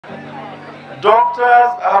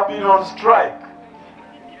Doctors have been on strike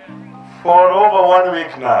for over 1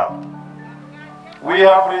 week now. We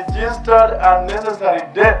have registered unnecessary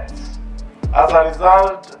deaths as a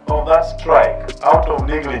result of that strike out of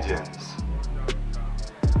negligence.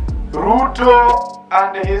 Ruto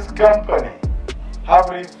and his company have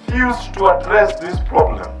refused to address this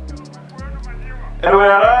problem. And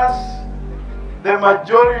whereas the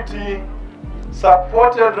majority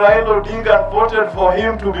supported Raila Odinga and voted for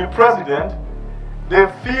him to be president, the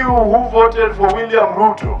few who voted for William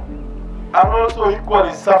Ruto are also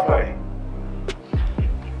equally suffering.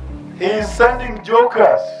 He is sending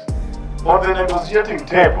jokers on the negotiating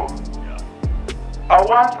table. I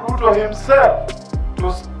want Ruto himself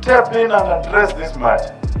to step in and address this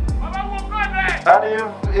matter. And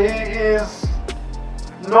if he is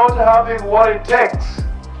not having what it takes,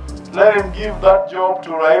 let him give that job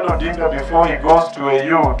to Raila Odinga before he goes to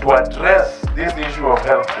AU to address this issue of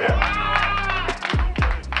healthcare.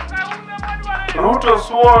 Ruto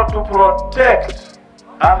swore to protect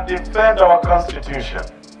and defend our constitution.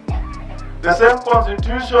 The same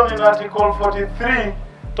constitution in Article 43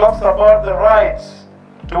 talks about the rights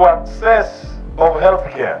to access of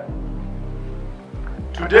healthcare.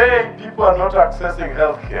 Today, people are not accessing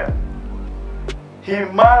healthcare. He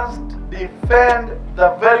must defend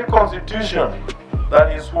the very constitution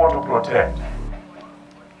that he swore to protect.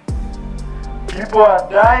 People are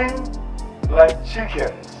dying like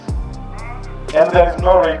chickens, and there is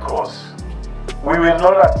no recourse. We will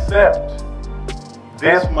not accept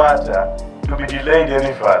this matter to be delayed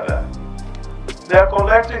any further. They are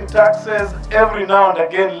collecting taxes every now and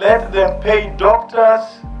again. Let them pay doctors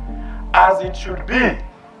as it should be,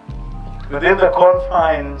 within the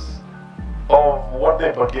confines of what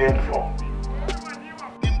they bargained for.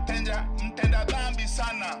 Mtenda dhambi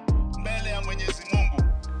sana mbele ya Mwenyezi Mungu.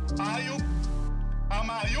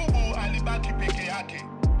 Ayubu alibaki peke yake.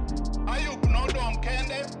 Ayubu nodo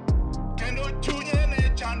mkende, kendo chunye ne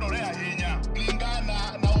chandore ahinya.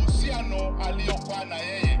 Lingana na uhusiano aliokuwa na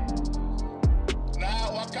yeye. Na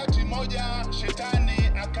wakati moja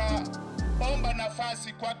shetani akaomba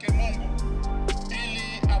nafasi kwake Mungu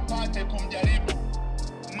ili apate kumjaribu.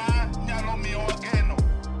 Nyalo miyo wageno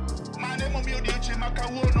mane momiyo dioche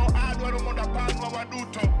makawuono adwaro mondo apanwa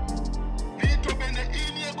waduto rito bende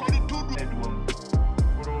inie kod tudu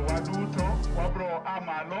koro waduto wabro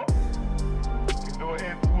amalo kendo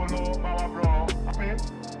e thuolo ma wabro ape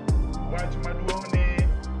wach maduong' ni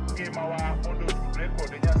ngimawa mondo tudre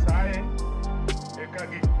kod Nyasaye eka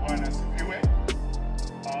gik Bwana sifiwe.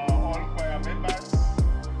 All choir members,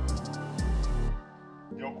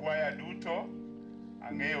 jokwaya duto,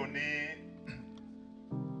 ang'eyo ni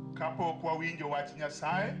kapok wawinjo wach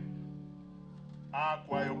Nyasaye,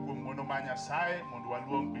 akwayo kuom ng'wono ma Nyasaye mondo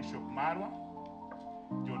waluong Bishop marwa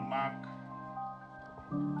John Mark.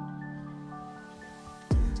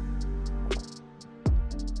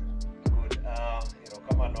 Good,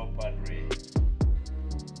 kama no padre.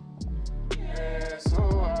 Yesu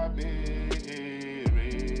abiri,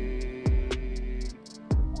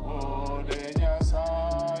 ode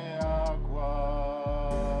Nyasaye akwa,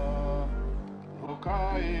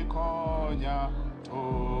 ukai konya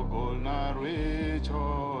togolna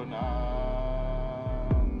richona,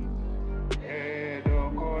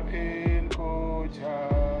 edo kod in kucha,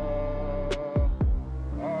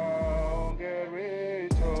 kaonge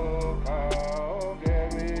richo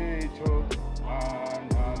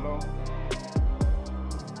manyalo.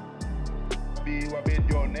 Bi wabed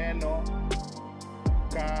joneno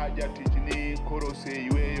ka jatichni koro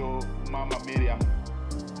oseyweyo Mama Miriam.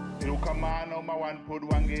 Erokamano ma wan pod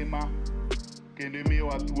wangima kendo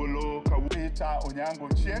imiyowa thuolo ka Peter Onyango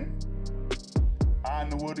Chieng', an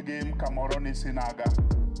wuod game kamoro ni Sinaga.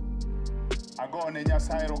 Agone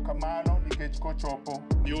Nyasaye erokamano nikech kochopo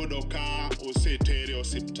yudo ka osetere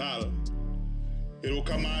osiptal.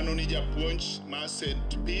 Erokamano ni japuonj ma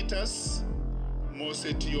St. Peters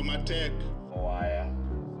mosetiyo matek Owaya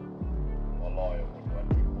oloyo mondo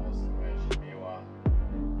wating' mos mheshimiwa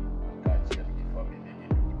kaachiel gi familia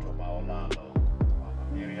duto ma olalo Mama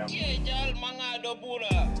Miriam. Nitie jal mang'ado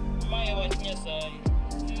bura mae wach Nyasaye.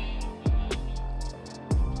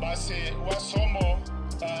 Basi wasomo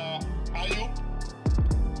Ayub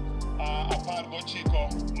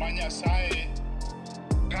 19 ma Nyasaye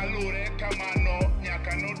kalure kamano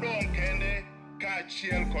nyaka nodong' kende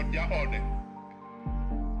kaachiel kod jaode.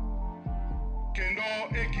 Kendo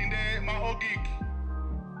e kinde ma ogik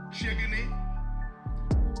chiegni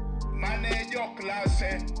mane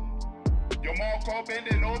joklase jomoko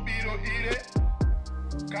bende nobiro ire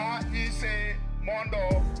ka ise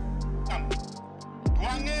mondo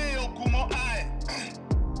wang'eyo kumo ae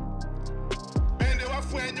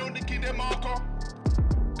kinde moko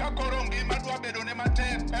kakoro ngima dwa bedo ne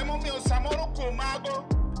matek emomiyo samoro kuom mago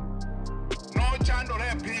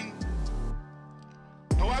nochandore piny.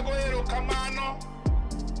 To wago erokamano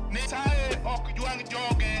ni Nyasaye ok jwang'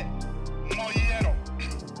 joge moyiero.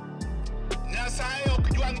 Nyasaye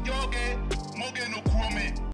ok jwang' joge mogeno